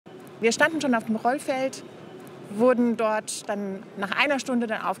Wir standen schon auf dem Rollfeld, wurden dort dann nach einer Stunde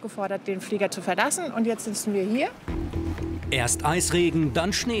dann aufgefordert, den Flieger zu verlassen. Und jetzt sitzen wir hier. Erst Eisregen,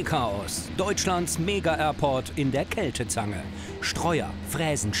 dann Schneechaos. Deutschlands Mega-Airport in der Kältezange. Streuer,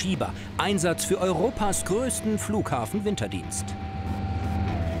 Fräsen, Schieber. Einsatz für Europas größten Flughafen Winterdienst.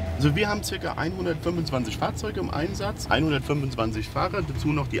 Also wir haben ca. 125 Fahrzeuge im Einsatz, 125 Fahrer, dazu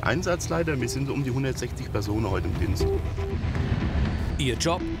noch die Einsatzleiter. Wir sind so um die 160 Personen heute im Dienst. Ihr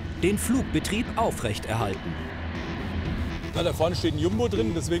Job? Den Flugbetrieb aufrechterhalten. Na, da vorne steht ein Jumbo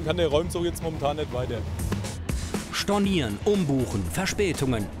drin, deswegen kann der Räumzug jetzt momentan nicht weiter. Stornieren, umbuchen,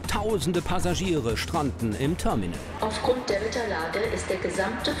 Verspätungen. Tausende Passagiere stranden im Terminal. Aufgrund der Wetterlage ist der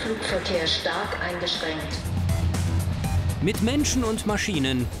gesamte Flugverkehr stark eingeschränkt. Mit Menschen und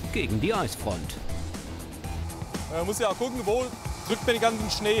Maschinen gegen die Eisfront. Man muss ja auch gucken, wo drückt man den ganzen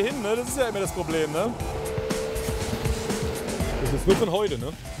Schnee hin, ne? Das ist ja immer das Problem, ne? Das ist nur von heute,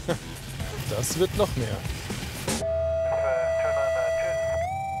 ne? Das wird noch mehr.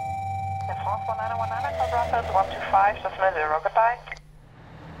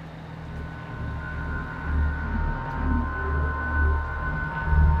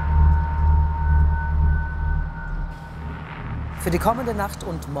 Für die kommende Nacht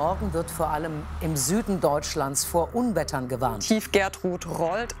und morgen wird vor allem im Süden Deutschlands vor Unwettern gewarnt. Tief Gertrud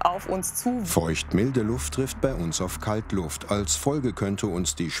rollt auf uns zu. Feucht-milde Luft trifft bei uns auf Kaltluft. Als Folge könnte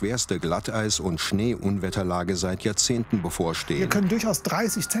uns die schwerste Glatteis- und Schneeunwetterlage seit Jahrzehnten bevorstehen. Hier können durchaus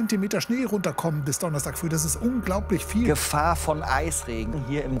 30 cm Schnee runterkommen bis Donnerstag früh. Das ist unglaublich viel. Gefahr von Eisregen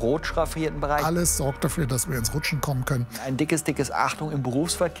hier im rot schraffierten Bereich. Alles sorgt dafür, dass wir ins Rutschen kommen können. Ein dickes Achtung im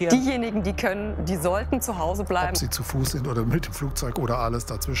Berufsverkehr. Diejenigen, die können, die sollten zu Hause bleiben. Ob sie zu Fuß sind oder mit dem Flugzeug oder alles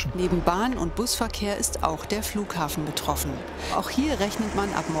dazwischen. Neben Bahn- und Busverkehr ist auch der Flughafen betroffen. Auch hier rechnet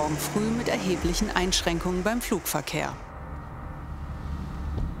man ab morgen früh mit erheblichen Einschränkungen beim Flugverkehr.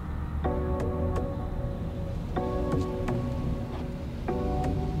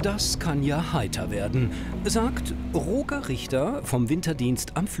 Das kann ja heiter werden, sagt Roger Richter vom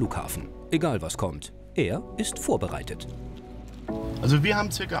Winterdienst am Flughafen. Egal was kommt, er ist vorbereitet. Also wir haben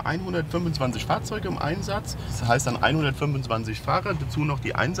ca. 125 Fahrzeuge im Einsatz. Das heißt dann 125 Fahrer, dazu noch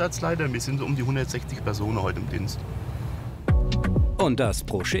die Einsatzleiter. Wir sind so um die 160 Personen heute im Dienst. Und das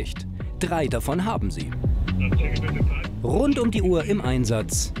pro Schicht. 3 davon haben sie. Rund um die Uhr im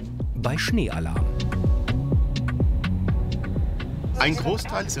Einsatz bei Schneealarm. Ein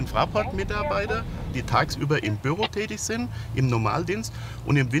Großteil sind Fraport-Mitarbeiter, die tagsüber im Büro tätig sind, im Normaldienst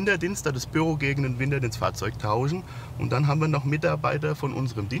und im Winterdienst, da das Büro gegen ein Winterdienstfahrzeug tauschen. Und dann haben wir noch Mitarbeiter von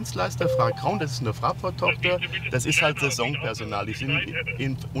unserem Dienstleister, Frauen, das ist eine Fraport-Tochter, das ist halt Saisonpersonal.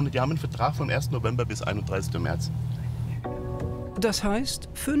 Die haben einen Vertrag vom 1. November bis 31. März. Das heißt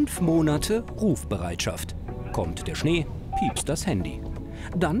 5 Monate Rufbereitschaft. Kommt der Schnee, piepst das Handy.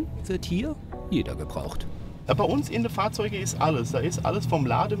 Dann wird hier jeder gebraucht. Ja, bei uns in den Fahrzeugen ist alles. Da ist alles vom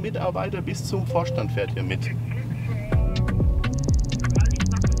Lademitarbeiter bis zum Vorstand fährt hier mit.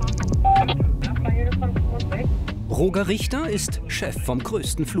 Roger Richter ist Chef vom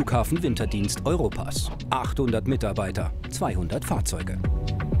größten Flughafen Winterdienst Europas. 800 Mitarbeiter, 200 Fahrzeuge.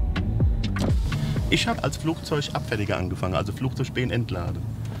 Ich habe als Flugzeugabfertiger angefangen, also Flugzeugspänen entladen.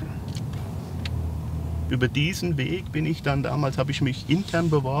 Über diesen Weg bin ich dann damals, habe ich mich intern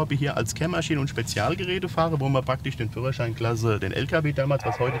beworben hier als Kehrmaschinen- und Spezialgerätefahrer, wo man praktisch den Führerscheinklasse, den LKW damals,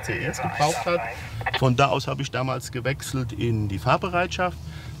 was heute CS gebraucht hat. Von da aus habe ich damals gewechselt in die Fahrbereitschaft,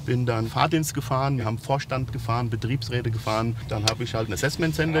 bin dann Fahrdienst gefahren, wir haben Vorstand gefahren, Betriebsräte gefahren. Dann habe ich halt ein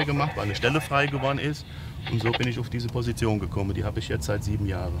Assessment Center gemacht, weil eine Stelle frei geworden ist. Und so bin ich auf diese Position gekommen. Die habe ich jetzt seit 7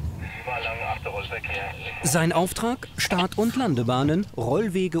 Jahren. Sein Auftrag? Start- und Landebahnen,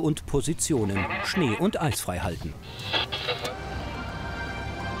 Rollwege und Positionen, Schnee- und Eisfrei halten.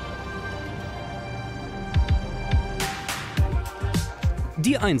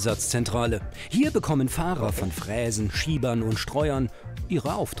 Die Einsatzzentrale. Hier bekommen Fahrer von Fräsen, Schiebern und Streuern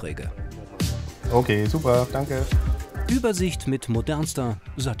ihre Aufträge. Okay, super, danke. Übersicht mit modernster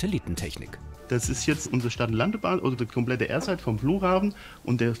Satellitentechnik. Das ist jetzt unsere Start- und Landebahn, also die komplette Airseite vom Flughafen.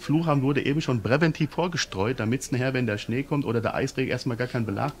 Und der Flughafen wurde eben schon präventiv vorgestreut, damit es nachher, wenn der Schnee kommt oder der Eisregen, erstmal gar keinen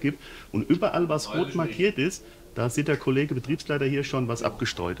Belag gibt. Und überall, was rot markiert ist, da sieht der Kollege Betriebsleiter hier schon, was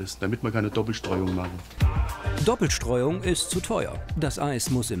abgestreut ist, damit wir keine Doppelstreuung machen. Doppelstreuung ist zu teuer. Das Eis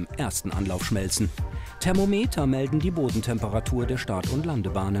muss im ersten Anlauf schmelzen. Thermometer melden die Bodentemperatur der Start- und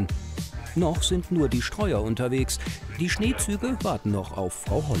Landebahnen. Noch sind nur die Streuer unterwegs. Die Schneezüge warten noch auf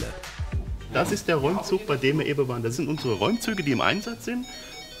Frau Holle. Das ist der Räumzug, bei dem wir eben waren. Das sind unsere Räumzüge, die im Einsatz sind.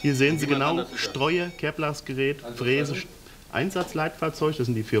 Hier sehen Sie genau Streuer, Kehrblasgerät, Fräse, Einsatzleitfahrzeug. Das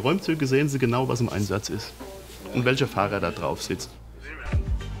sind die 4 Räumzüge. Sehen Sie genau, was im Einsatz ist und welcher Fahrer da drauf sitzt.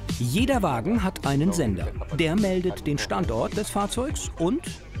 Jeder Wagen hat einen Sender. Der meldet den Standort des Fahrzeugs und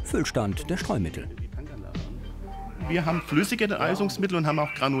Füllstand der Streumittel. Wir haben flüssige Enteisungsmittel und haben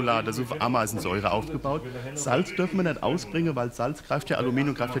auch Granulat, also Ameisensäure aufgebaut. Salz dürfen wir nicht ausbringen, weil Salz greift ja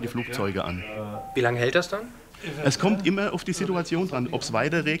Aluminium, greift ja die Flugzeuge an. Wie lange hält das dann? Es kommt immer auf die Situation dran, ob es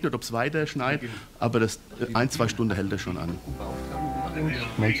weiter regnet, ob es weiter schneit, aber das 1-2 Stunden hält das schon an.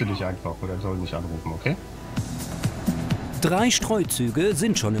 Melde dich einfach oder soll mich anrufen, okay? 3 Streuzüge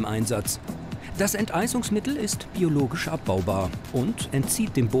sind schon im Einsatz. Das Enteisungsmittel ist biologisch abbaubar und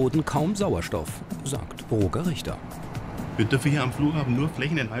entzieht dem Boden kaum Sauerstoff, sagt Roger Richter. Wir dürfen hier am Flughafen nur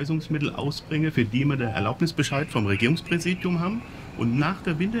Flächenentheisungsmittel ausbringen, für die wir den Erlaubnisbescheid vom Regierungspräsidium haben. Und nach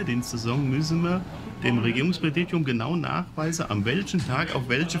der Winterdienstsaison müssen wir dem Regierungspräsidium genau nachweisen, an welchem Tag, auf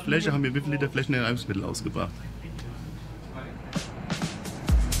welche Fläche haben wir wie viel Liter Flächenentheisungsmittel ausgebracht.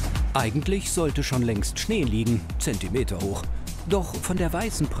 Eigentlich sollte schon längst Schnee liegen, Zentimeter hoch. Doch von der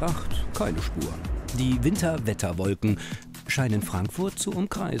weißen Pracht keine Spur. Die Winterwetterwolken scheinen Frankfurt zu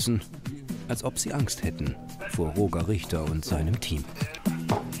umkreisen, als ob sie Angst hätten vor Roger Richter und seinem Team.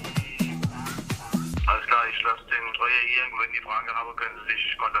 Alles klar, ich lasse den Streuer hier. Wenn die Fragen haben, können Sie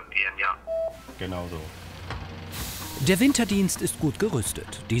sich kontaktieren, ja. Genau so. Der Winterdienst ist gut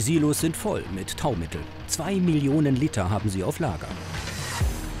gerüstet. Die Silos sind voll mit Taumittel. 2 Millionen Liter haben sie auf Lager.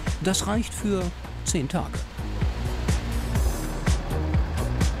 Das reicht für 10 Tage.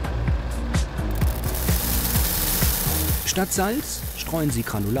 Statt Salz streuen sie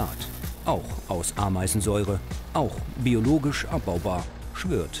Granulat. Auch aus Ameisensäure. Auch biologisch abbaubar,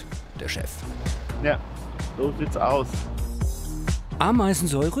 schwört der Chef. Ja, so sieht's aus.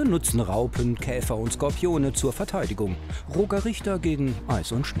 Ameisensäure nutzen Raupen, Käfer und Skorpione zur Verteidigung. Roger Richter gegen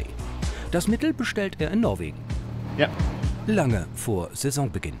Eis und Schnee. Das Mittel bestellt er in Norwegen. Ja. Lange vor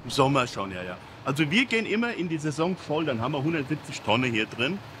Saisonbeginn. Im Sommer schon, ja. Also wir gehen immer in die Saison voll, dann haben wir 170 Tonnen hier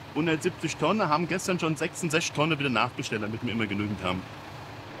drin. 170 Tonnen, haben gestern schon 66 Tonnen wieder nachbestellt, damit wir immer genügend haben.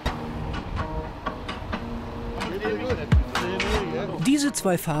 Diese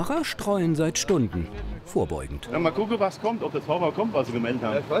 2 Fahrer streuen seit Stunden, vorbeugend. Ja, mal gucken, was kommt, ob das Horror kommt, was sie gemeldet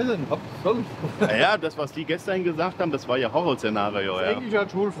haben. Ich weiß nicht, Ja, das, was die gestern gesagt haben, das war ja Horrorszenario. Ja. Englisch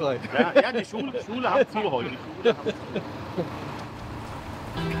hat schulfrei. Ja, die Schule hat zu heute.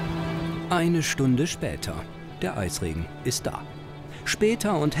 Eine Stunde später. Der Eisregen ist da.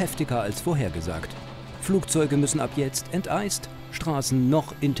 Später und heftiger als vorhergesagt. Flugzeuge müssen ab jetzt enteist, Straßen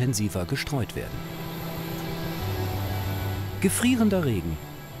noch intensiver gestreut werden. Gefrierender Regen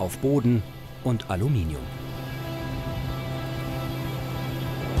auf Boden und Aluminium.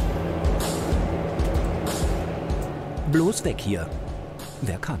 Bloß weg hier.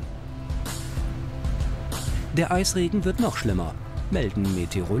 Wer kann? Der Eisregen wird noch schlimmer, melden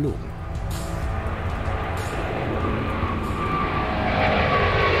Meteorologen.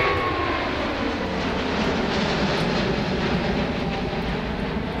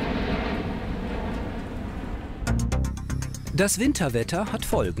 Das Winterwetter hat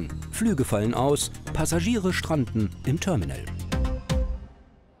Folgen. Flüge fallen aus, Passagiere stranden im Terminal.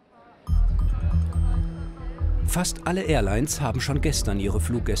 Fast alle Airlines haben schon gestern ihre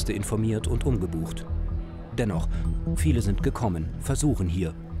Fluggäste informiert und umgebucht. Dennoch, viele sind gekommen, versuchen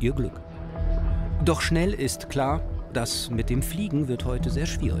hier ihr Glück. Doch schnell ist klar, das mit dem Fliegen wird heute sehr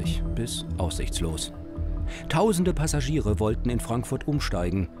schwierig bis aussichtslos. Tausende Passagiere wollten in Frankfurt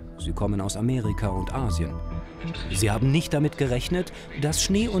umsteigen. Sie kommen aus Amerika und Asien. Sie haben nicht damit gerechnet, dass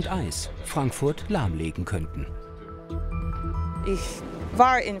Schnee und Eis Frankfurt lahmlegen könnten. Ich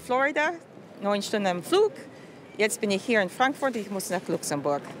war in Florida, 9 Stunden am Flug. Jetzt bin ich hier in Frankfurt, ich muss nach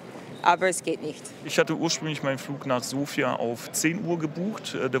Luxemburg. Aber es geht nicht. Ich hatte ursprünglich meinen Flug nach Sofia auf 10 Uhr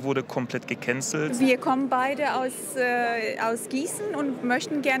gebucht. Der wurde komplett gecancelt. Wir kommen beide aus Gießen und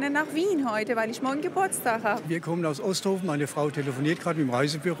möchten gerne nach Wien heute, weil ich morgen Geburtstag habe. Wir kommen aus Osthofen. Meine Frau telefoniert gerade mit dem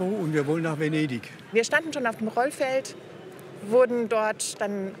Reisebüro und wir wollen nach Venedig. Wir standen schon auf dem Rollfeld, wurden dort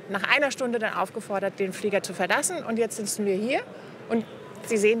dann nach einer Stunde dann aufgefordert, den Flieger zu verlassen. Und jetzt sitzen wir hier und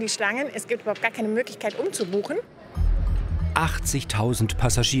Sie sehen die Schlangen. Es gibt überhaupt gar keine Möglichkeit umzubuchen. 80.000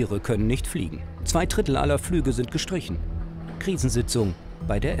 Passagiere können nicht fliegen. 2/3 aller Flüge sind gestrichen. Krisensitzung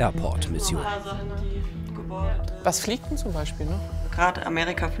bei der Airport-Mission. Was fliegt denn zum Beispiel noch? Gerade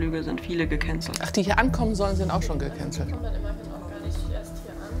Amerika-Flüge sind viele gecancelt. Ach, die hier ankommen sollen, sind auch schon gecancelt.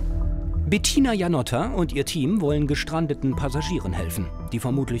 Bettina Janotta und ihr Team wollen gestrandeten Passagieren helfen, die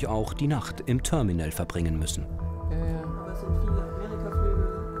vermutlich auch die Nacht im Terminal verbringen müssen.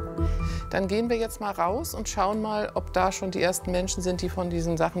 Dann gehen wir jetzt mal raus und schauen mal, ob da schon die ersten Menschen sind, die von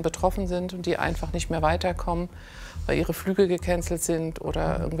diesen Sachen betroffen sind und die einfach nicht mehr weiterkommen, weil ihre Flüge gecancelt sind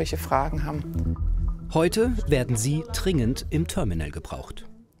oder irgendwelche Fragen haben. Heute werden sie dringend im Terminal gebraucht.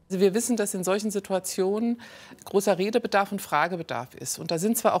 Also wir wissen, dass in solchen Situationen großer Redebedarf und Fragebedarf ist. Und da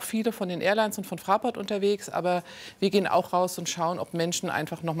sind zwar auch viele von den Airlines und von Fraport unterwegs, aber wir gehen auch raus und schauen, ob Menschen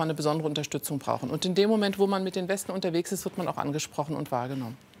einfach noch mal eine besondere Unterstützung brauchen. Und in dem Moment, wo man mit den Westen unterwegs ist, wird man auch angesprochen und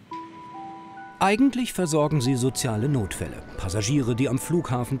wahrgenommen. Eigentlich versorgen sie soziale Notfälle, Passagiere, die am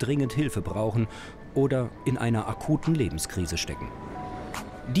Flughafen dringend Hilfe brauchen oder in einer akuten Lebenskrise stecken.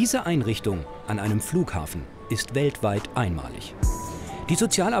 Diese Einrichtung an einem Flughafen ist weltweit einmalig. Die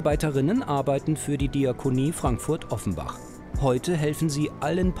Sozialarbeiterinnen arbeiten für die Diakonie Frankfurt-Offenbach. Heute helfen sie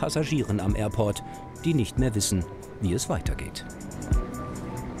allen Passagieren am Airport, die nicht mehr wissen, wie es weitergeht.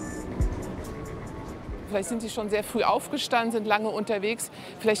 Vielleicht sind sie schon sehr früh aufgestanden, sind lange unterwegs.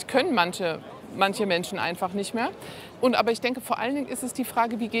 Vielleicht können manche Menschen einfach nicht mehr. Aber ich denke, vor allen Dingen ist es die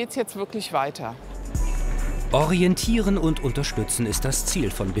Frage, wie geht es jetzt wirklich weiter? Orientieren und unterstützen ist das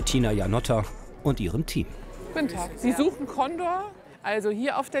Ziel von Bettina Janotta und ihrem Team. Guten Tag. Sie suchen Kondor. Also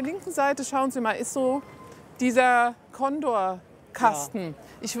hier auf der linken Seite, schauen Sie mal, ist so dieser Kondor-Kasten. Ja.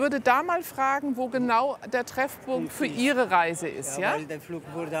 Ich würde da mal fragen, wo genau der Treffpunkt für Ihre Reise ist. Ja, weil der Flug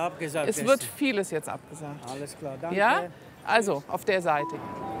wurde abgesagt. Es wird vieles jetzt abgesagt. Alles klar, danke. Ja? Also auf der Seite.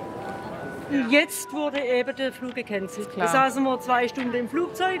 Jetzt wurde eben der Flug gecancelt. Da saßen wir 2 Stunden im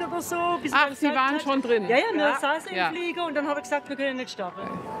Flugzeug oder so. Bis Ach, Sie waren schon drin? Ja, wir saßen im Flieger und dann hat er gesagt, wir können nicht starten.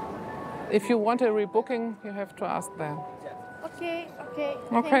 If you want a rebooking, you have to ask them. Okay, okay.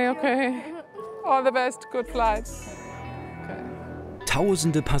 Okay, okay. All the best, good flight. Okay.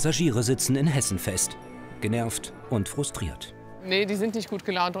 Tausende Passagiere sitzen in Hessen fest, genervt und frustriert. Nee, die sind nicht gut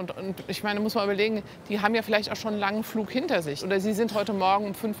gelaunt. Und ich meine, muss man überlegen, die haben ja vielleicht auch schon einen langen Flug hinter sich. Oder sie sind heute Morgen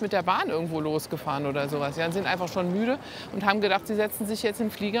um 5 mit der Bahn irgendwo losgefahren oder sowas. Ja, sind einfach schon müde und haben gedacht, sie setzen sich jetzt in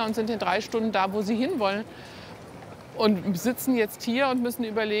den Flieger und sind in 3 Stunden da, wo sie hinwollen. Und sitzen jetzt hier und müssen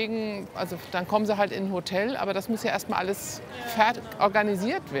überlegen, also dann kommen sie halt in ein Hotel, aber das muss ja erstmal alles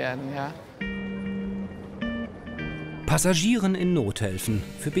organisiert werden. Ja. Passagieren in Not helfen,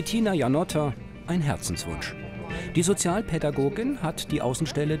 für Bettina Janotta ein Herzenswunsch. Die Sozialpädagogin hat die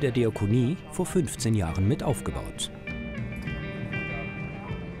Außenstelle der Diakonie vor 15 Jahren mit aufgebaut.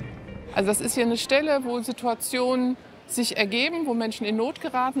 Also das ist hier eine Stelle, wo Situationen sich ergeben, wo Menschen in Not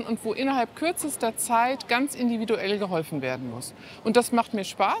geraten und wo innerhalb kürzester Zeit ganz individuell geholfen werden muss. Und das macht mir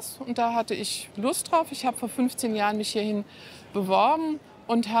Spaß und da hatte ich Lust drauf. Ich habe vor 15 Jahren mich hierhin beworben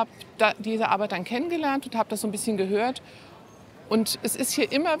und habe diese Arbeit dann kennengelernt und habe das so ein bisschen gehört. Und es ist hier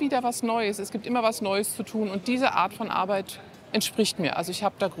immer wieder was Neues, es gibt immer was Neues zu tun und diese Art von Arbeit entspricht mir. Also ich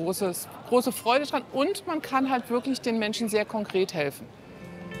habe da große Freude dran und man kann halt wirklich den Menschen sehr konkret helfen.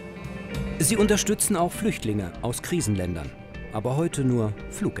 Sie unterstützen auch Flüchtlinge aus Krisenländern, aber heute nur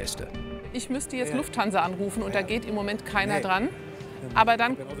Fluggäste. Ich müsste jetzt Lufthansa anrufen und da geht im Moment keiner dran. Aber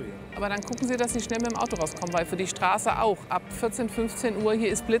dann gucken Sie, dass Sie schnell mit dem Auto rauskommen, weil für die Straße auch. Ab 14, 15 Uhr,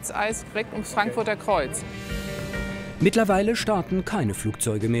 hier ist Blitzeis direkt ums Frankfurter Kreuz. Mittlerweile starten keine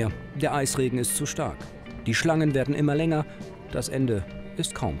Flugzeuge mehr. Der Eisregen ist zu stark. Die Schlangen werden immer länger. Das Ende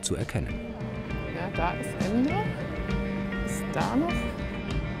ist kaum zu erkennen. Ja, da ist Ende. Ist da noch?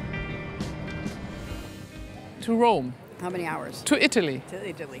 To Rome. How many hours? To Italy. To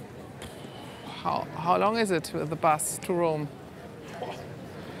Italy. How long is it with the bus to Rome?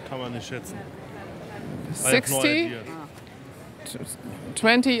 Kann man nicht schätzen. 60?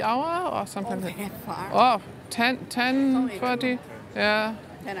 20 hours or something? Oh, 10, 30? Yeah.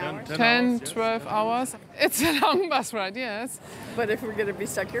 10 hours? 10, 12 hours. It's a long bus ride, yes. But if we're going to be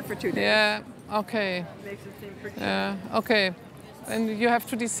stuck here for 2 days. Yeah, okay. Makes it seem pretty. Yeah, okay. And you have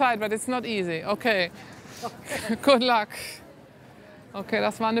to decide, but it's not easy. Okay. Good luck. Okay,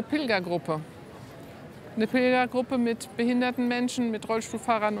 das war eine Pilgergruppe. Eine Pilgergruppe mit behinderten Menschen, mit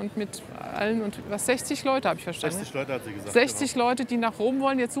Rollstuhlfahrern und mit allen. Und was, 60 Leute, habe ich verstanden? 60 Leute hat sie gesagt. 60 Leute, die nach Rom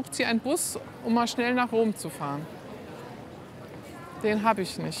wollen. Jetzt sucht sie einen Bus, um mal schnell nach Rom zu fahren. Den habe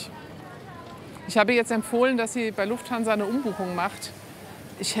ich nicht. Ich habe jetzt empfohlen, dass sie bei Lufthansa eine Umbuchung macht.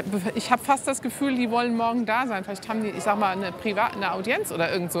 Ich habe fast das Gefühl, die wollen morgen da sein. Vielleicht haben die, ich sag mal, eine Audienz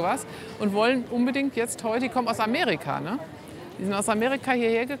oder irgend sowas und wollen unbedingt jetzt heute, die kommen aus Amerika, ne? Die sind aus Amerika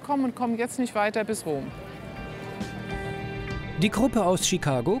hierher gekommen und kommen jetzt nicht weiter bis Rom. Die Gruppe aus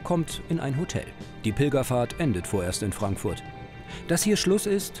Chicago kommt in ein Hotel. Die Pilgerfahrt endet vorerst in Frankfurt. Dass hier Schluss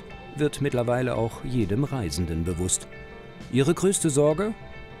ist, wird mittlerweile auch jedem Reisenden bewusst. Ihre größte Sorge?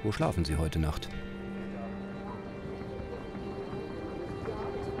 Wo schlafen Sie heute Nacht?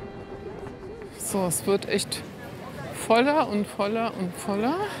 So, es wird echt voller und voller und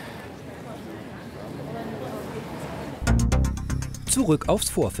voller. Zurück aufs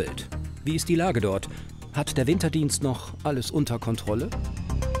Vorfeld. Wie ist die Lage dort? Hat der Winterdienst noch alles unter Kontrolle?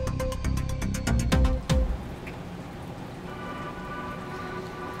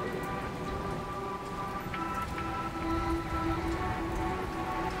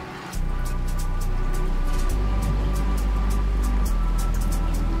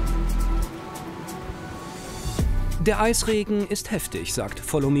 Der Eisregen ist heftig, sagt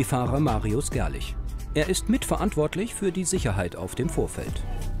Follow-me-Fahrer Marius Gerlich. Er ist mitverantwortlich für die Sicherheit auf dem Vorfeld.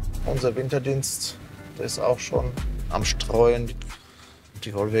 Unser Winterdienst, der ist auch schon am Streuen.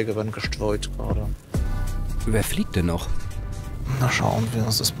 Die Rollwege werden gestreut gerade. Wer fliegt denn noch? Na, schauen wir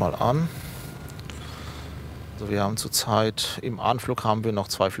uns das mal an. Also wir haben zurzeit im Anflug haben wir noch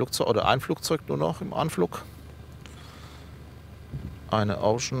 2 Flugzeuge oder ein Flugzeug nur noch im Anflug. Eine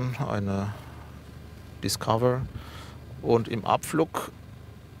Ocean, eine Discover. Und im Abflug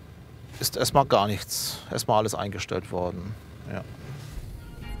ist erstmal gar nichts. Erstmal alles eingestellt worden. Ja.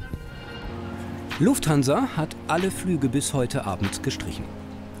 Lufthansa hat alle Flüge bis heute Abend gestrichen.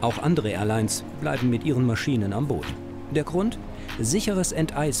 Auch andere Airlines bleiben mit ihren Maschinen am Boden. Der Grund? Sicheres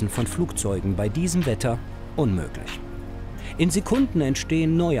Enteisen von Flugzeugen bei diesem Wetter unmöglich. In Sekunden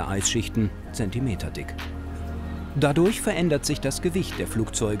entstehen neue Eisschichten, zentimeterdick. Dadurch verändert sich das Gewicht der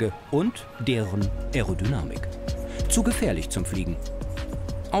Flugzeuge und deren Aerodynamik. Zu gefährlich zum Fliegen.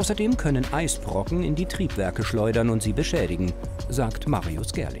 Außerdem können Eisbrocken in die Triebwerke schleudern und sie beschädigen, sagt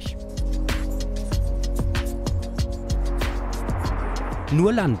Marius Gerlich.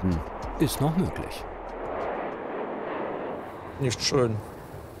 Nur landen ist noch möglich. Nicht schön.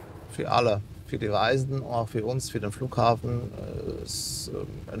 Für alle. Für die Reisenden, auch für uns, für den Flughafen. Es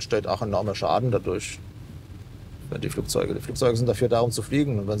entsteht auch enormer Schaden dadurch. Die Flugzeuge sind dafür da, um zu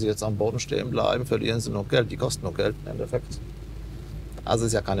fliegen. Und wenn sie jetzt am Boden stehen bleiben, verlieren sie nur Geld. Die kosten nur Geld im Endeffekt. Also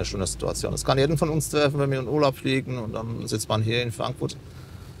ist ja keine schöne Situation. Es kann jeden von uns treffen, wenn wir in Urlaub fliegen und dann sitzt man hier in Frankfurt.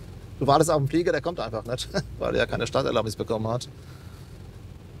 Du wartest auf den Flieger, der kommt einfach nicht, weil er keine Starterlaubnis bekommen hat.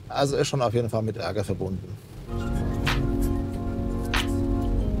 Also ist schon auf jeden Fall mit Ärger verbunden.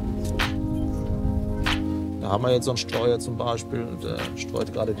 Da haben wir jetzt so einen Streuer zum Beispiel, der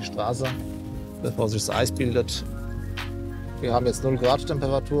streut gerade die Straße, bevor sich das Eis bildet. Wir haben jetzt 0 Grad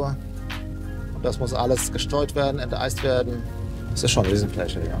Temperatur und das muss alles gestreut werden, enteist werden. Das ist schon eine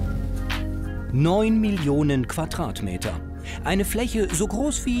Riesenfläche, ja. 9 Millionen Quadratmeter. Eine Fläche so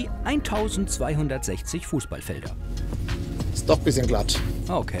groß wie 1260 Fußballfelder. Ist doch ein bisschen glatt.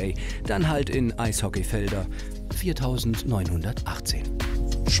 Okay, dann halt in Eishockeyfelder. 4918.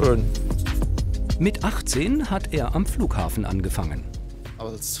 Schön. Mit 18 hat er am Flughafen angefangen.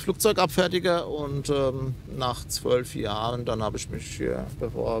 Als Flugzeugabfertiger und nach 12 Jahren, dann habe ich mich hier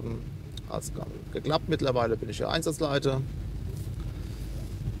beworben. Hat es geklappt. Mittlerweile bin ich hier Einsatzleiter.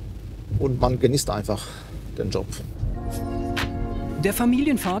 Und man genießt einfach den Job. Der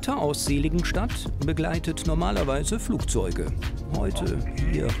Familienvater aus Seligenstadt begleitet normalerweise Flugzeuge. Heute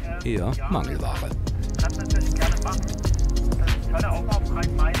hier eher Mangelware. Das natürlich gerne machen. Das kann auch auf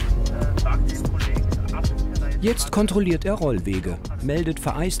Rhein-Main, sagt dem Kollegen ab. Jetzt kontrolliert er Rollwege, meldet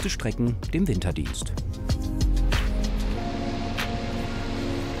vereiste Strecken dem Winterdienst.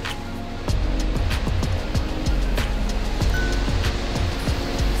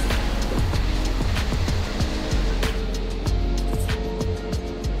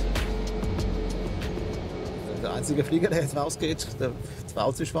 Der einzige Flieger, der jetzt rausgeht, der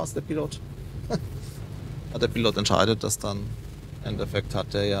traut sich was, der Pilot. Der Pilot entscheidet das dann. Im Endeffekt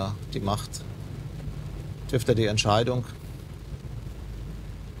hat er ja die Macht. Trifft er die Entscheidung.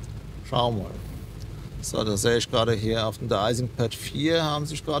 Schauen wir mal. So, da sehe ich gerade hier auf dem De-Icing-Pad 4 haben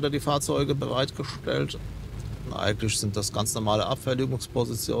sich gerade die Fahrzeuge bereitgestellt. Und eigentlich sind das ganz normale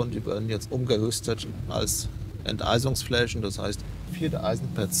Abfertigungspositionen, die werden jetzt umgerüstet als Enteisungsflächen. Das heißt, 4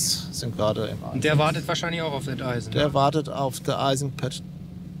 De-Icing-Pads sind gerade im Einsatz. Und der wartet wahrscheinlich auch auf Enteisen? Der wartet auf De-Icing-Pad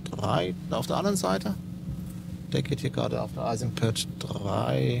 3 auf der anderen Seite. Der geht hier gerade auf De-Icing-Pad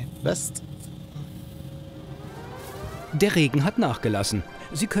 3 West. Der Regen hat nachgelassen.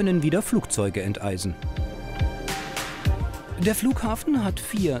 Sie können wieder Flugzeuge enteisen. Der Flughafen hat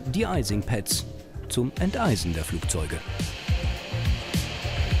 4 De-Icing-Pads zum Enteisen der Flugzeuge.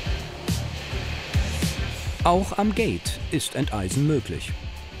 Auch am Gate ist Enteisen möglich.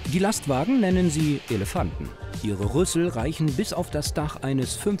 Die Lastwagen nennen sie Elefanten. Ihre Rüssel reichen bis auf das Dach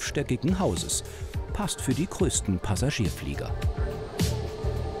eines 5-stöckigen Hauses. Passt für die größten Passagierflieger.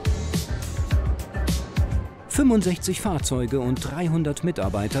 65 Fahrzeuge und 300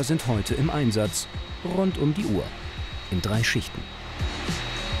 Mitarbeiter sind heute im Einsatz. Rund um die Uhr. In 3 Schichten.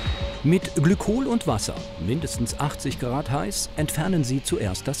 Mit Glykol und Wasser, mindestens 80 Grad heiß, entfernen sie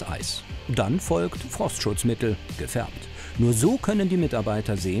zuerst das Eis. Dann folgt Frostschutzmittel, gefärbt. Nur so können die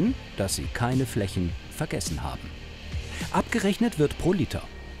Mitarbeiter sehen, dass sie keine Flächen vergessen haben. Abgerechnet wird pro Liter.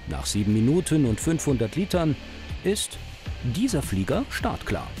 Nach 7 Minuten und 500 Litern ist dieser Flieger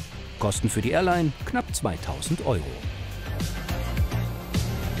startklar. Kosten für die Airline knapp 2000 Euro.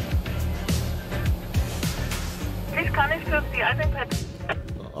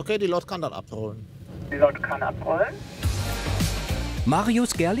 Okay, die Lot kann dann abholen. Pilot kann abrollen.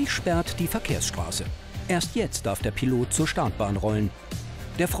 Marius Gerlich sperrt die Verkehrsstraße. Erst jetzt darf der Pilot zur Startbahn rollen.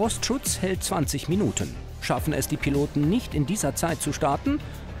 Der Frostschutz hält 20 Minuten. Schaffen es die Piloten nicht in dieser Zeit zu starten,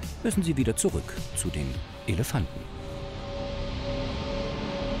 müssen sie wieder zurück zu den Elefanten.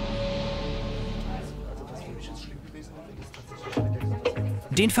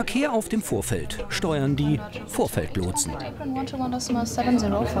 Den Verkehr auf dem Vorfeld steuern die Vorfeldlotsen.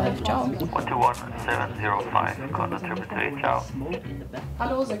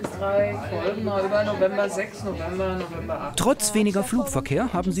 Hallo 63, Folgen mal über November 6, November 8. Trotz weniger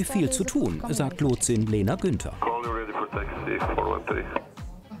Flugverkehr haben sie viel zu tun, sagt Lotsin Lena Günther.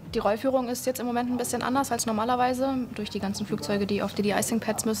 Die Rollführung ist jetzt im Moment ein bisschen anders als normalerweise, durch die ganzen Flugzeuge, die auf die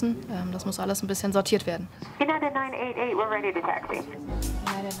De-Icing-Pads müssen. Das muss alles ein bisschen sortiert werden.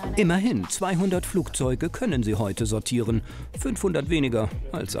 Immerhin 200 Flugzeuge können sie heute sortieren, 500 weniger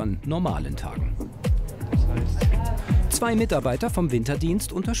als an normalen Tagen. 2 Mitarbeiter vom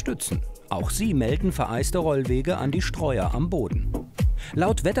Winterdienst unterstützen. Auch sie melden vereiste Rollwege an die Streuer am Boden.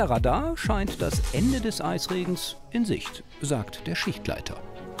 Laut Wetterradar scheint das Ende des Eisregens in Sicht, sagt der Schichtleiter.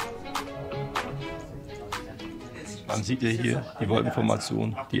 Man sieht ja hier die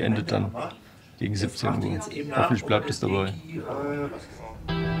Wolkenformation, die endet dann gegen 17 Uhr. Hoffentlich bleibt es dabei.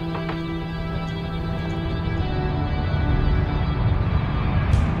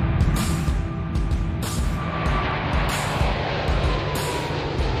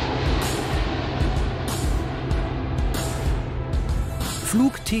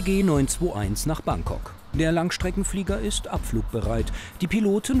 Flug TG 921 nach Bangkok. Der Langstreckenflieger ist abflugbereit. Die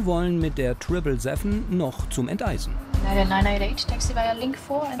Piloten wollen mit der 777 noch zum Enteisen. Taxi via Link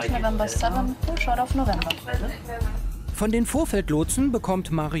 4 and November 7, full short of November. Von den Vorfeldlotsen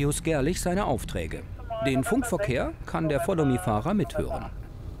bekommt Marius Gerlich seine Aufträge. Den Funkverkehr kann der Follow-me-Fahrer mithören.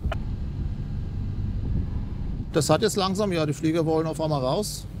 Das hat jetzt langsam, ja, die Flieger wollen auf einmal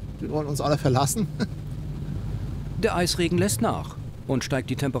raus. Die wollen uns alle verlassen. Der Eisregen lässt nach. Und steigt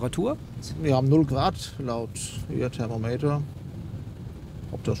die Temperatur? Wir haben 0 Grad laut ihr Thermometer.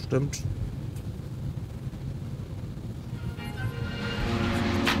 Ob das stimmt?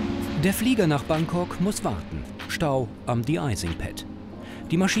 Der Flieger nach Bangkok muss warten. Stau am De-Icing-Pad.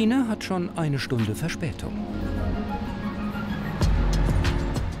 Die Maschine hat schon eine Stunde Verspätung.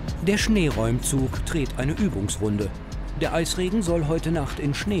 Der Schneeräumzug dreht eine Übungsrunde. Der Eisregen soll heute Nacht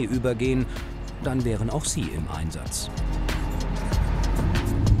in Schnee übergehen. Dann wären auch sie im Einsatz.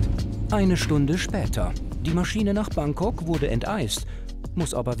 Eine Stunde später. Die Maschine nach Bangkok wurde enteist,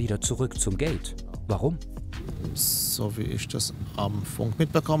 muss aber wieder zurück zum Gate. Warum? So wie ich das am Funk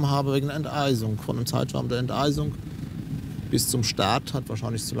mitbekommen habe, wegen der Enteisung. Von dem Zeitraum der Enteisung bis zum Start hat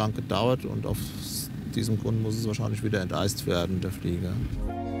wahrscheinlich zu lange gedauert und aus diesem Grund muss es wahrscheinlich wieder enteist werden, der Flieger.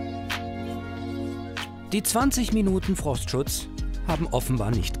 Die 20 Minuten Frostschutz haben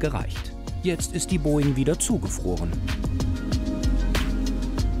offenbar nicht gereicht. Jetzt ist die Boeing wieder zugefroren.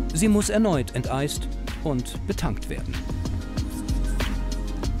 Sie muss erneut enteist und betankt werden.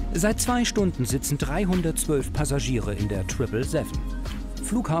 Seit 2 Stunden sitzen 312 Passagiere in der 777.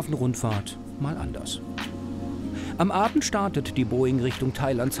 Flughafenrundfahrt mal anders. Am Abend startet die Boeing Richtung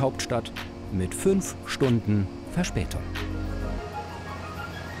Thailands Hauptstadt mit 5 Stunden Verspätung.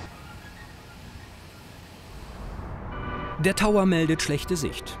 Der Tower meldet schlechte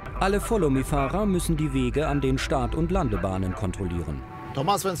Sicht. Alle Follow-me-Fahrer müssen die Wege an den Start- und Landebahnen kontrollieren.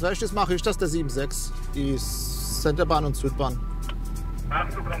 Thomas, wenn es recht ist, mache ich das, der 76, die Centerbahn und Südbahn.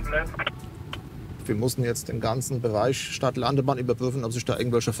 Machst du komplett? Wir mussten jetzt den ganzen Bereich Start-Landebahn überprüfen, ob sich da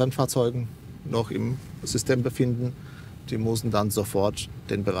irgendwelche Fremdfahrzeuge noch im System befinden. Die mussten dann sofort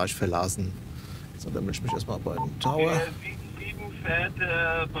den Bereich verlassen. So, dann melde ich mich erstmal bei dem Tower. 7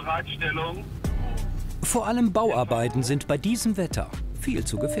 fährt Bereitstellung. Vor allem Bauarbeiten sind bei diesem Wetter viel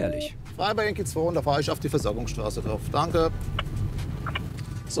zu gefährlich. Freiburg Enki 2 und da fahre ich auf die Versorgungsstraße drauf. Danke.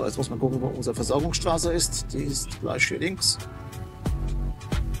 So, jetzt muss man gucken, wo unsere Versorgungsstraße ist. Die ist gleich hier links.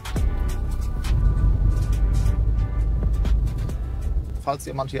 Falls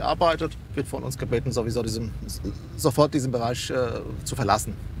jemand hier arbeitet, wird von uns gebeten, sowieso sofort diesen Bereich zu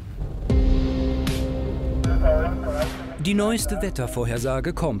verlassen. Die neueste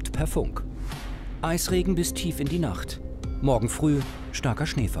Wettervorhersage kommt per Funk. Eisregen bis tief in die Nacht. Morgen früh starker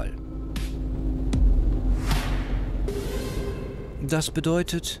Schneefall. Das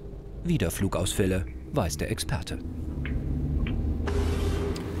bedeutet wieder Flugausfälle, weiß der Experte.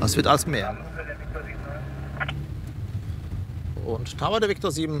 Das wird alles mehr. Und Tower der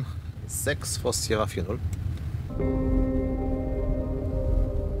Victor 7, 6 vor Sierra 40.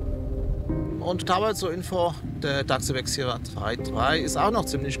 Und dabei zur Info, der Taxiwechsel 3 ist auch noch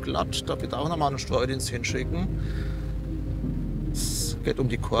ziemlich glatt. Da bitte auch nochmal einen Streudienst hinschicken. Es geht um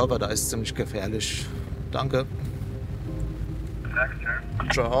die Kurve, da ist es ziemlich gefährlich. Danke.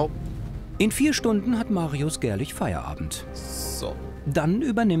 Ciao. In 4 Stunden hat Marius Gerlich Feierabend. So. Dann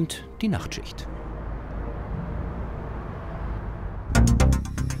übernimmt die Nachtschicht.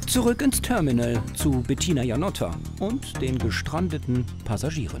 Zurück ins Terminal zu Bettina Janotta und den gestrandeten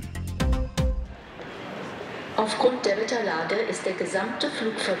Passagieren. Aufgrund der Wetterlage ist der gesamte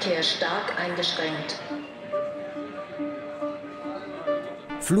Flugverkehr stark eingeschränkt.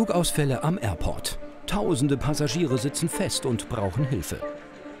 Flugausfälle am Airport. Tausende Passagiere sitzen fest und brauchen Hilfe.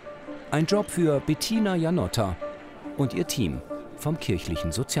 Ein Job für Bettina Janotta und ihr Team vom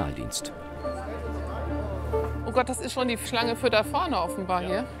kirchlichen Sozialdienst. Oh Gott, das ist schon die Schlange für da vorne offenbar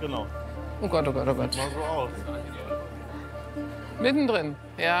hier. Genau. Oh Gott, oh Gott, oh Gott. Sieht mal so aus. Mittendrin,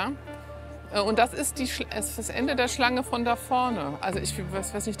 ja. Und das ist das Ende der Schlange von da vorne. Also ich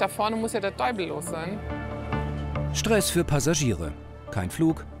weiß nicht, da vorne muss ja der Teufel los sein. Stress für Passagiere. Kein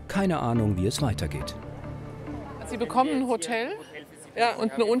Flug, keine Ahnung, wie es weitergeht. Sie bekommen ein Hotel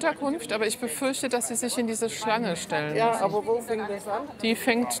und eine Unterkunft, aber ich befürchte, dass sie sich in diese Schlange stellen. Ja, aber wo fängt das an? Die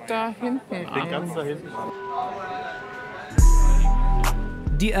fängt da hinten an. Ganz da hinten.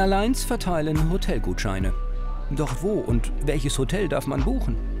 Die Airlines verteilen Hotelgutscheine. Doch wo und welches Hotel darf man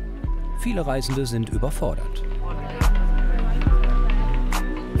buchen? Viele Reisende sind überfordert.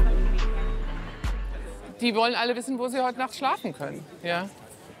 Die wollen alle wissen, wo sie heute Nacht schlafen können. Ja.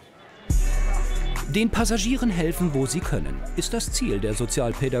 Den Passagieren helfen, wo sie können, ist das Ziel der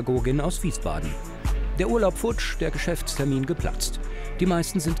Sozialpädagogin aus Wiesbaden. Der Urlaub futsch, der Geschäftstermin geplatzt. Die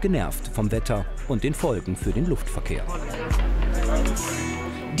meisten sind genervt vom Wetter und den Folgen für den Luftverkehr.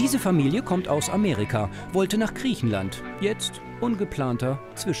 Diese Familie kommt aus Amerika, wollte nach Griechenland. Jetzt ungeplanter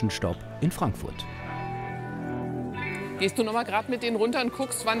Zwischenstopp in Frankfurt. Gehst du noch mal gerade mit denen runter und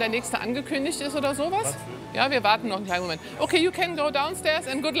guckst, wann der nächste angekündigt ist oder sowas? Ja, wir warten noch einen kleinen Moment. Okay, you can go downstairs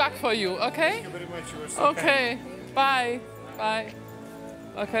and good luck for you, okay? Okay, bye, bye.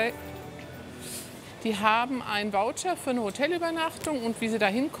 Okay. Die haben einen Voucher für eine Hotelübernachtung und wie sie da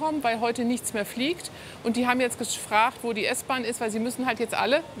hinkommen, weil heute nichts mehr fliegt. Und die haben jetzt gefragt, wo die S-Bahn ist, weil sie müssen halt jetzt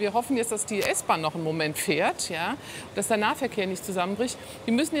alle, wir hoffen jetzt, dass die S-Bahn noch einen Moment fährt, ja, dass der Nahverkehr nicht zusammenbricht.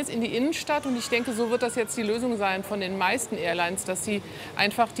 Die müssen jetzt in die Innenstadt und ich denke, so wird das jetzt die Lösung sein von den meisten Airlines, dass sie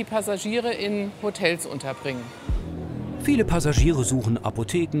einfach die Passagiere in Hotels unterbringen. Viele Passagiere suchen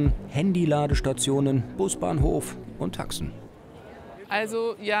Apotheken, Handyladestationen, Busbahnhof und Taxen.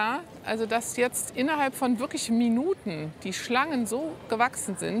 Also ja, also dass jetzt innerhalb von wirklich Minuten die Schlangen so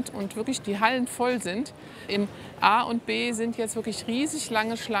gewachsen sind und wirklich die Hallen voll sind. Im A und B sind jetzt wirklich riesig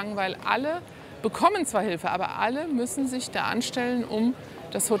lange Schlangen, weil alle bekommen zwar Hilfe, aber alle müssen sich da anstellen, um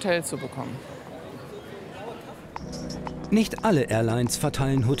das Hotel zu bekommen. Nicht alle Airlines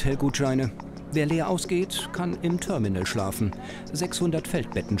verteilen Hotelgutscheine. Wer leer ausgeht, kann im Terminal schlafen. 600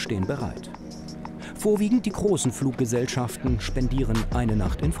 Feldbetten stehen bereit. Vorwiegend die großen Fluggesellschaften spendieren eine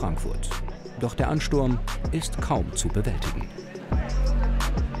Nacht in Frankfurt. Doch der Ansturm ist kaum zu bewältigen.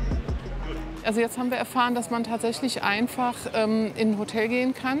 Also jetzt haben wir erfahren, dass man tatsächlich einfach in ein Hotel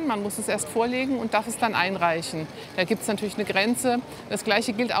gehen kann. Man muss es erst vorlegen und darf es dann einreichen. Da gibt es natürlich eine Grenze. Das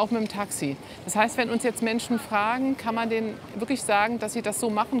Gleiche gilt auch mit dem Taxi. Das heißt, wenn uns jetzt Menschen fragen, kann man denen wirklich sagen, dass sie das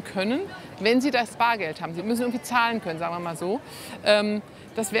so machen können, wenn sie das Bargeld haben. Sie müssen irgendwie zahlen können, sagen wir mal so.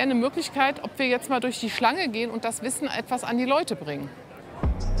 Das wäre eine Möglichkeit, ob wir jetzt mal durch die Schlange gehen und das Wissen etwas an die Leute bringen.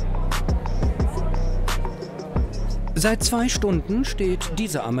 Seit 2 Stunden steht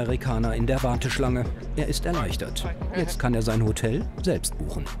dieser Amerikaner in der Warteschlange. Er ist erleichtert. Jetzt kann er sein Hotel selbst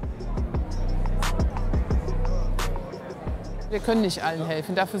buchen. Wir können nicht allen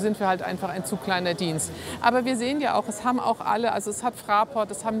helfen, dafür sind wir halt einfach ein zu kleiner Dienst. Aber wir sehen ja auch, es haben auch alle, also es hat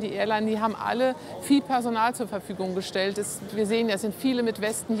Fraport, es haben die Airline, die haben alle viel Personal zur Verfügung gestellt. Wir sehen ja, es sind viele mit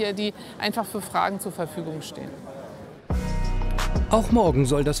Westen hier, die einfach für Fragen zur Verfügung stehen. Auch morgen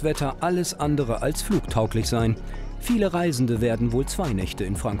soll das Wetter alles andere als flugtauglich sein. Viele Reisende werden wohl 2 Nächte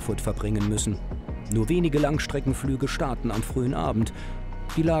in Frankfurt verbringen müssen. Nur wenige Langstreckenflüge starten am frühen Abend.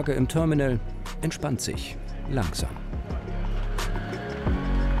 Die Lage im Terminal entspannt sich langsam.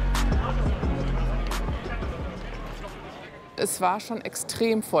 Es war schon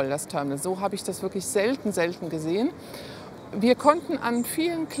extrem voll, das Terminal. So habe ich das wirklich selten gesehen. Wir konnten an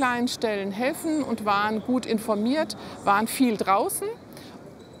vielen kleinen Stellen helfen und waren gut informiert, waren viel draußen,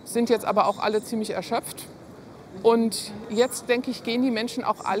 sind jetzt aber auch alle ziemlich erschöpft. Und jetzt, denke ich, gehen die Menschen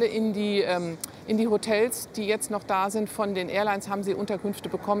auch alle in die Hotels, die jetzt noch da sind. Von den Airlines haben sie Unterkünfte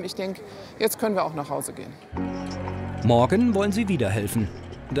bekommen. Ich denke, jetzt können wir auch nach Hause gehen. Morgen wollen sie wieder helfen.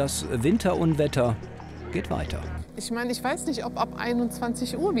 Das Winterunwetter geht weiter. Ich meine, ich weiß nicht, ob ab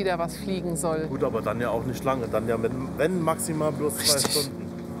 21 Uhr wieder was fliegen soll. Gut, aber dann ja auch nicht lange. Dann ja, wenn maximal bloß 2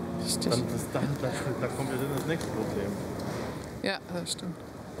 Stunden. Richtig. Da kommt ja dann das nächste Problem. Ja, das stimmt.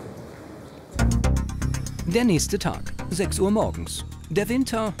 Der nächste Tag, 6 Uhr morgens. Der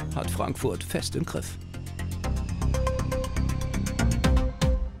Winter hat Frankfurt fest im Griff.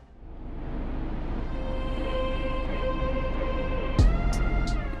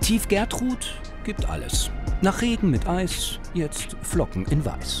 Tief Gertrud gibt alles. Nach Regen mit Eis, jetzt Flocken in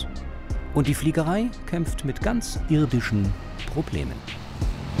Weiß. Und die Fliegerei kämpft mit ganz irdischen Problemen.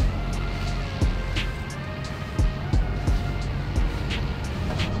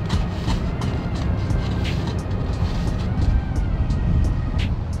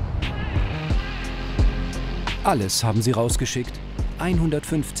 Alles haben sie rausgeschickt.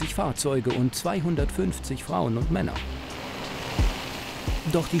 150 Fahrzeuge und 250 Frauen und Männer.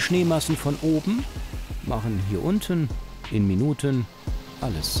 Doch die Schneemassen von oben machen hier unten in Minuten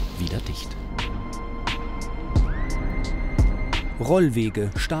alles wieder dicht. Rollwege,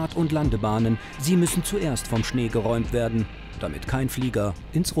 Start- und Landebahnen, sie müssen zuerst vom Schnee geräumt werden, damit kein Flieger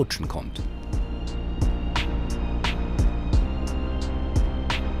ins Rutschen kommt.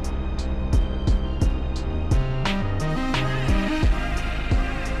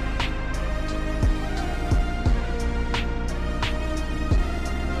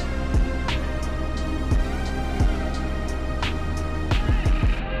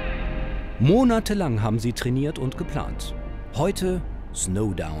 Monatelang haben sie trainiert und geplant. Heute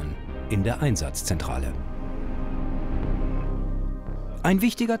Snowdown in der Einsatzzentrale. Ein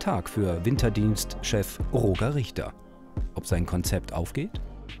wichtiger Tag für Winterdienstchef Roger Richter. Ob sein Konzept aufgeht?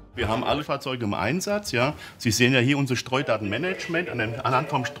 Wir haben alle Fahrzeuge im Einsatz. Ja. Sie sehen ja hier unser Streudatenmanagement. Anhand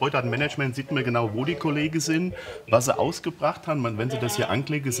vom Streudatenmanagement sieht man genau, wo die Kollegen sind, was sie ausgebracht haben. Wenn Sie das hier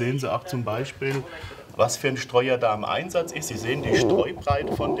anklicken, sehen Sie auch zum Beispiel, was für ein Streuer da im Einsatz ist. Sie sehen die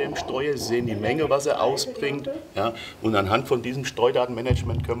Streubreite von dem Streuer, Sie sehen die Menge, was er ausbringt. Ja. Und anhand von diesem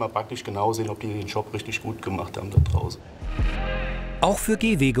Streudatenmanagement können wir praktisch genau sehen, ob die den Job richtig gut gemacht haben da draußen. Auch für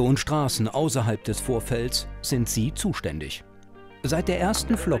Gehwege und Straßen außerhalb des Vorfelds sind sie zuständig. Seit der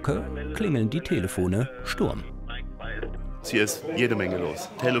ersten Flocke klingeln die Telefone Sturm. Hier ist jede Menge los.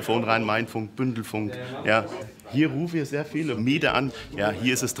 Telefon, Rhein-Main-Funk, Bündelfunk. Ja. Hier rufen wir sehr viele Mieter an. Ja,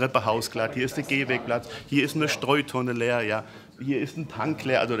 hier ist das Treppenhaus glatt, hier ist der Gehwegplatz, hier ist eine Streutonne leer, ja, hier ist ein Tank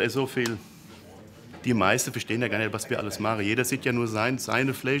leer. Also da ist so viel. Die meisten verstehen ja gar nicht, was wir alles machen. Jeder sieht ja nur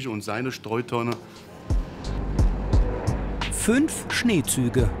seine Fläche und seine Streutonne. 5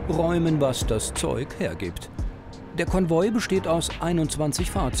 Schneezüge räumen, was das Zeug hergibt. Der Konvoi besteht aus 21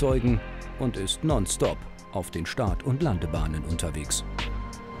 Fahrzeugen und ist nonstop auf den Start- und Landebahnen unterwegs.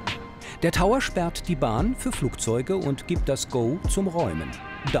 Der Tower sperrt die Bahn für Flugzeuge und gibt das Go zum Räumen.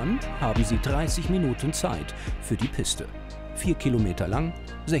 Dann haben sie 30 Minuten Zeit für die Piste. 4 Kilometer lang,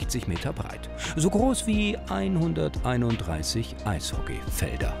 60 Meter breit. So groß wie 131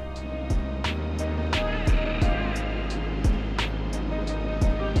 Eishockeyfelder.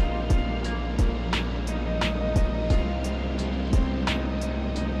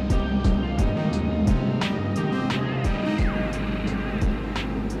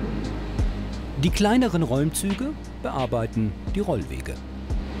 Die kleineren Räumzüge bearbeiten die Rollwege.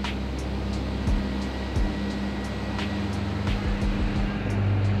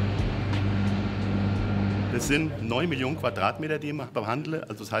 Das sind 9 Millionen Quadratmeter, die wir behandeln.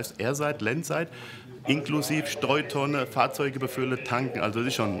 Also das heißt Airseite, Landseite, inklusive Streutonne, Fahrzeuge befüllen, tanken. Also das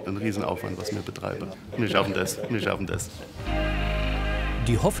ist schon ein Riesenaufwand, was wir betreiben. Wir schaffen das. Wir schaffen das.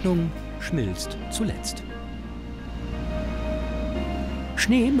 Die Hoffnung schmilzt zuletzt.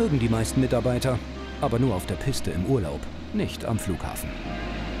 Schnee mögen die meisten Mitarbeiter, aber nur auf der Piste im Urlaub, nicht am Flughafen.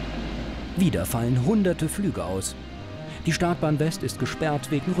 Wieder fallen hunderte Flüge aus. Die Startbahn West ist gesperrt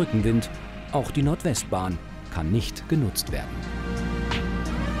wegen Rückenwind. Auch die Nordwestbahn kann nicht genutzt werden.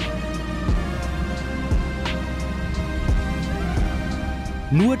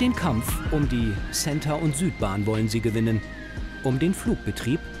 Nur den Kampf um die Center- und Südbahn wollen sie gewinnen, um den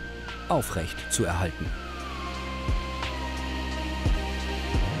Flugbetrieb aufrecht zu erhalten.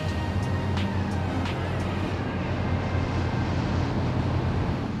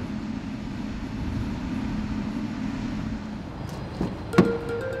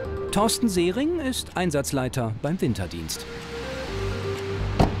 Thorsten Sehring ist Einsatzleiter beim Winterdienst.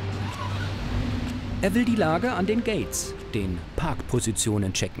 Er will die Lage an den Gates, den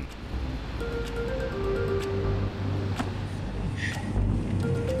Parkpositionen, checken.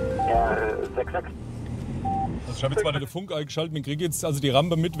 Also ich habe jetzt mal den Funk eingeschaltet, wir kriegen jetzt also die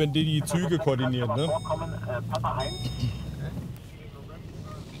Rampe mit, wenn die Züge koordinieren. Ne?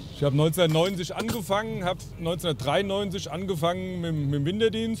 Ich habe 1990 angefangen, habe 1993 angefangen mit dem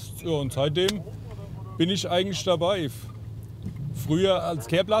Winterdienst. Ja, und seitdem bin ich eigentlich dabei. Früher als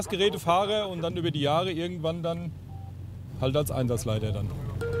Kehrblasgerätefahrer und dann über die Jahre irgendwann dann halt als Einsatzleiter dann.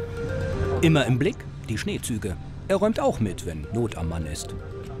 Immer im Blick die Schneezüge. Er räumt auch mit, wenn Not am Mann ist.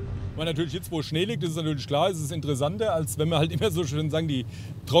 Man natürlich jetzt, wo Schnee liegt, ist es natürlich klar, es ist interessanter, als wenn wir halt immer so schön sagen, die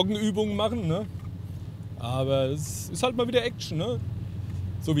Trockenübungen machen. Ne? Aber es ist halt mal wieder Action. Ne?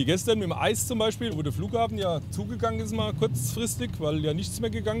 So wie gestern mit dem Eis zum Beispiel, wo der Flughafen ja zugegangen ist, mal kurzfristig, weil ja nichts mehr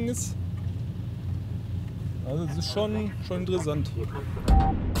gegangen ist. Also es ist schon interessant.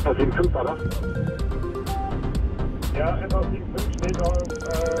 Ja, etwas 75 steht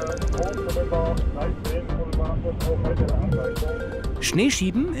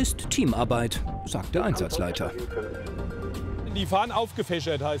Schneeschieben ist Teamarbeit, sagt der Einsatzleiter. Die fahren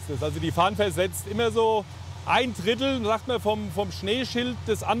aufgefächert, heißt es. Also die fahren versetzt immer so 1/3, sagt man, vom Schneeschild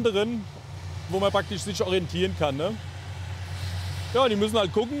des anderen, wo man praktisch sich orientieren kann. Ne? Ja, die müssen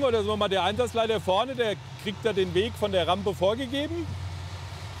halt gucken, oder so mal der Einsatzleiter vorne, der kriegt ja den Weg von der Rampe vorgegeben.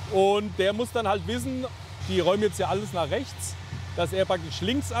 Und der muss dann halt wissen, die räumen jetzt ja alles nach rechts, dass er praktisch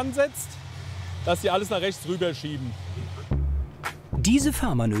links ansetzt, dass sie alles nach rechts rüberschieben. Diese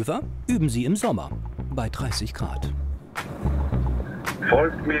Fahrmanöver üben sie im Sommer bei 30 Grad.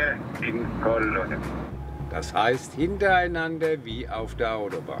 Folgt mir in Kolonne. Das heißt hintereinander wie auf der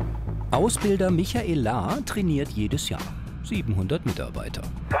Autobahn. Ausbilder Michael Lahr trainiert jedes Jahr 700 Mitarbeiter.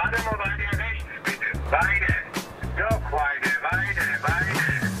 Warte mal weiter rechts, bitte. Weiter. Noch weiter.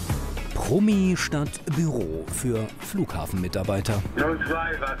 Promi statt Büro für Flughafenmitarbeiter.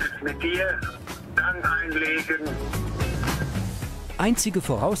 02, was ist mit dir? Dann einlegen. Einzige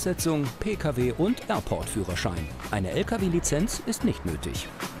Voraussetzung Pkw- und Airport-Führerschein. Eine Lkw-Lizenz ist nicht nötig.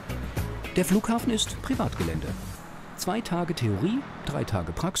 Der Flughafen ist Privatgelände. 2 Tage Theorie, 3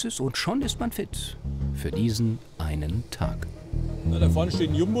 Tage Praxis und schon ist man fit für diesen einen Tag. Na, da vorne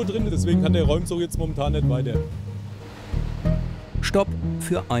steht ein Jumbo drin, deswegen kann der Räumzug jetzt momentan nicht weiter. Stopp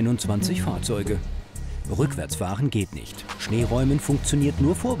für 21 Fahrzeuge. Rückwärtsfahren geht nicht. Schneeräumen funktioniert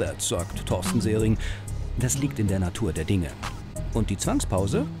nur vorwärts, sagt Thorsten Sehring. Das liegt in der Natur der Dinge. Und die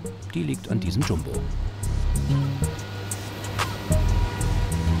Zwangspause, die liegt an diesem Jumbo.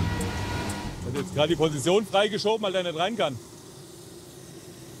 Hat jetzt gerade die Position freigeschoben, weil er nicht rein kann.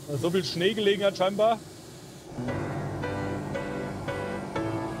 So viel Schnee gelegen hat scheinbar.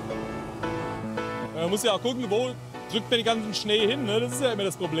 Man muss ja auch gucken, wo drückt man den ganzen Schnee hin. Ne? Das ist ja immer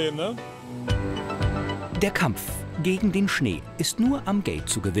das Problem. Ne? Der Kampf gegen den Schnee ist nur am Gate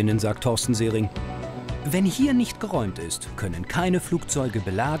zu gewinnen, sagt Thorsten Sehring. Wenn hier nicht geräumt ist, können keine Flugzeuge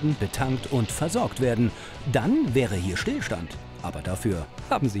beladen, betankt und versorgt werden. Dann wäre hier Stillstand. Aber dafür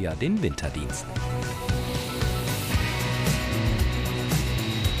haben sie ja den Winterdienst.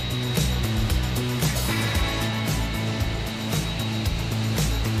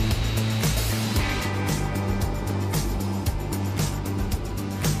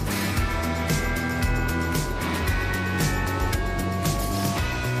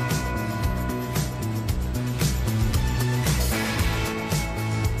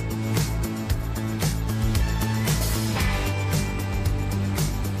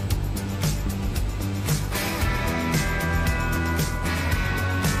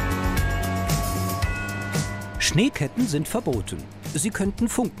 Schneeketten sind verboten. Sie könnten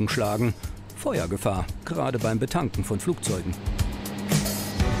Funken schlagen. Feuergefahr, gerade beim Betanken von Flugzeugen.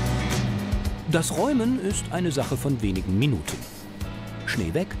 Das Räumen ist eine Sache von wenigen Minuten.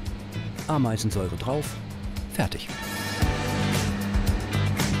 Schnee weg, Ameisensäure drauf, fertig.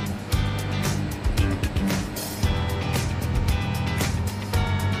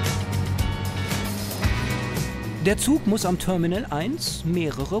 Der Zug muss am Terminal 1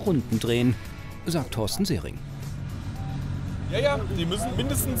 mehrere Runden drehen, sagt Thorsten Sehring. Ja, die müssen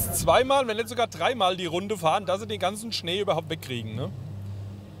mindestens 2-mal, wenn nicht sogar 3-mal die Runde fahren, dass sie den ganzen Schnee überhaupt wegkriegen. Ne?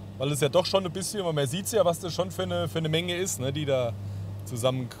 Weil es ja doch schon ein bisschen, man sieht ja, was das schon für eine Menge ist, ne, die da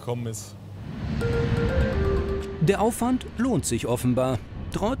zusammengekommen ist. Der Aufwand lohnt sich offenbar.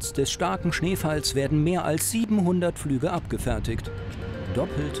 Trotz des starken Schneefalls werden mehr als 700 Flüge abgefertigt.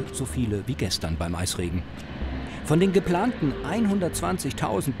 Doppelt so viele wie gestern beim Eisregen. Von den geplanten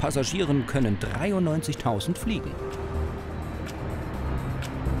 120.000 Passagieren können 93.000 fliegen.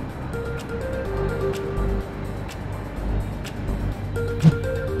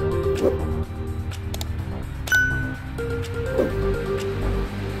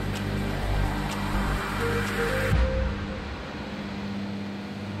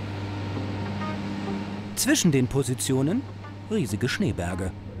 Zwischen den Positionen riesige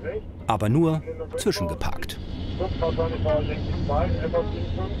Schneeberge, aber nur zwischengeparkt.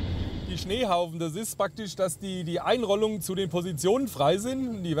 Die Schneehaufen, das ist praktisch, dass die Einrollungen zu den Positionen frei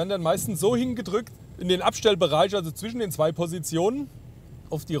sind. Die werden dann meistens so hingedrückt in den Abstellbereich, also zwischen den zwei Positionen,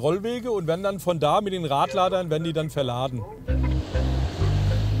 auf die Rollwege und werden dann von da mit den Radladern werden die dann verladen.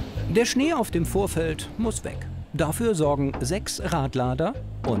 Der Schnee auf dem Vorfeld muss weg. Dafür sorgen 6 Radlader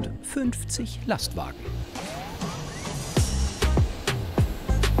und 50 Lastwagen.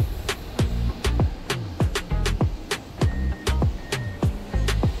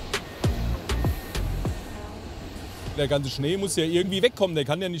 Der ganze Schnee muss ja irgendwie wegkommen, der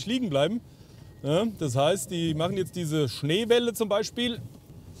kann ja nicht liegen bleiben. Ja, das heißt, die machen jetzt diese Schneewelle zum Beispiel,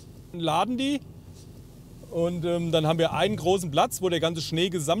 laden die und dann haben wir einen großen Platz, wo der ganze Schnee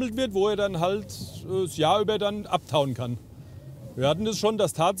gesammelt wird, wo er dann halt das Jahr über dann abtauen kann. Wir hatten das schon,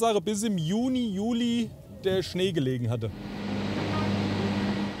 dass Tatsache bis im Juni, Juli der Schnee gelegen hatte.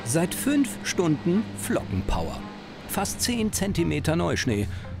 Seit 5 Stunden Flockenpower. Fast 10 cm Neuschnee.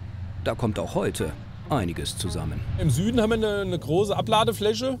 Da kommt auch heute einiges zusammen. Im Süden haben wir eine große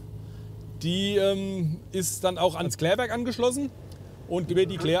Abladefläche. Die ist dann auch ans Klärwerk angeschlossen. Und über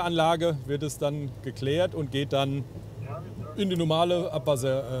die Kläranlage wird es dann geklärt und geht dann in den normalen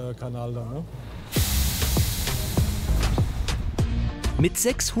Abwasserkanal. Dann, ne? Mit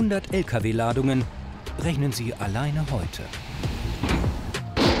 600 Lkw-Ladungen rechnen sie alleine heute.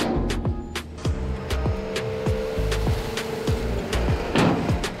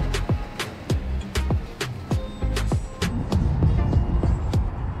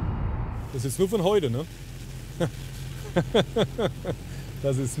 Das ist nur von heute, ne?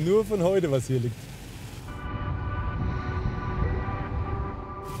 Das ist nur von heute, was hier liegt.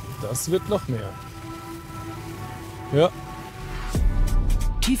 Das wird noch mehr. Ja.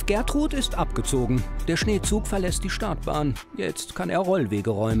 Tief Gertrud ist abgezogen. Der Schneezug verlässt die Startbahn. Jetzt kann er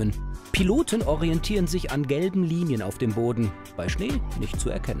Rollwege räumen. Piloten orientieren sich an gelben Linien auf dem Boden. Bei Schnee nicht zu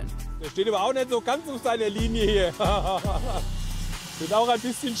erkennen. Der steht aber auch nicht so ganz auf seiner Linie hier. Ist auch ein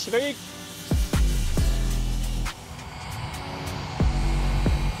bisschen schräg.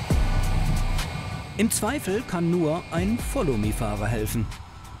 Im Zweifel kann nur ein Follow-me-Fahrer helfen.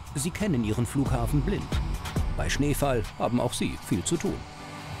 Sie kennen ihren Flughafen blind. Bei Schneefall haben auch sie viel zu tun.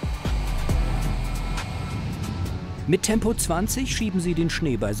 Mit Tempo 20 schieben sie den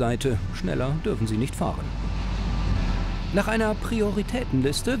Schnee beiseite. Schneller dürfen sie nicht fahren. Nach einer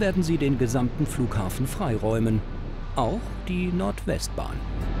Prioritätenliste werden sie den gesamten Flughafen freiräumen. Auch die Nordwestbahn.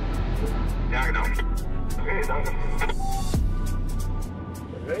 Ja, genau. Okay, danke.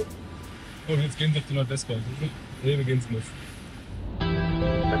 Und jetzt gehen wir auf die Nordwestbahn. Nee, wir gehen nicht.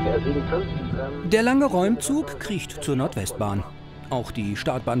 Der lange Räumzug kriecht zur Nordwestbahn. Auch die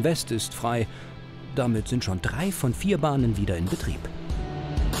Startbahn West ist frei. Damit sind schon 3 von 4 Bahnen wieder in Betrieb.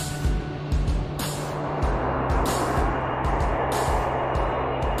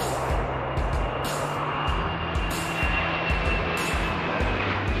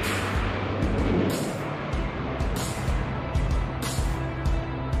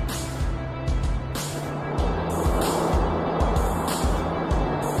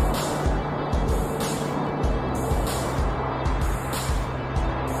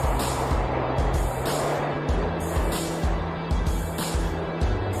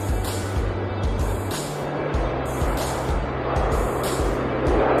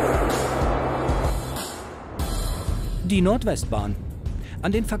 Die Nordwestbahn.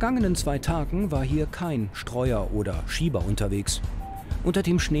 An den vergangenen 2 Tagen war hier kein Streuer oder Schieber unterwegs. Unter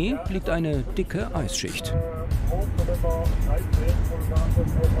dem Schnee liegt eine dicke Eisschicht.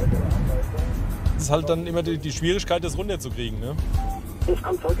 Das ist halt dann immer die Schwierigkeit, das runterzukriegen. Ne?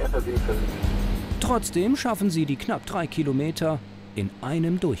 Trotzdem schaffen sie die knapp 3 Kilometer in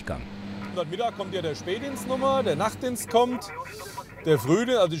einem Durchgang. Am Mittag kommt ja der Spätdienst nochmal, der Nachtdienst kommt. Der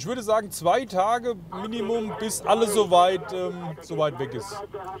Frühdienst, also ich würde sagen 2 Tage Minimum, bis alles so weit weg ist.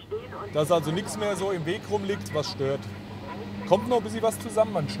 Dass also nichts mehr so im Weg rumliegt, was stört. Kommt noch ein bisschen was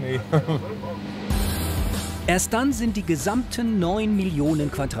zusammen an Schnee. Erst dann sind die gesamten 9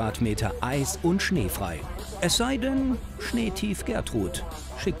 Millionen Quadratmeter Eis- und Schnee frei. Es sei denn, Schneetief Gertrud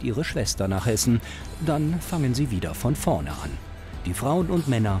schickt ihre Schwester nach Hessen. Dann fangen sie wieder von vorne an. Die Frauen und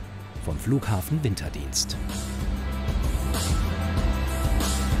Männer vom Flughafen Winterdienst.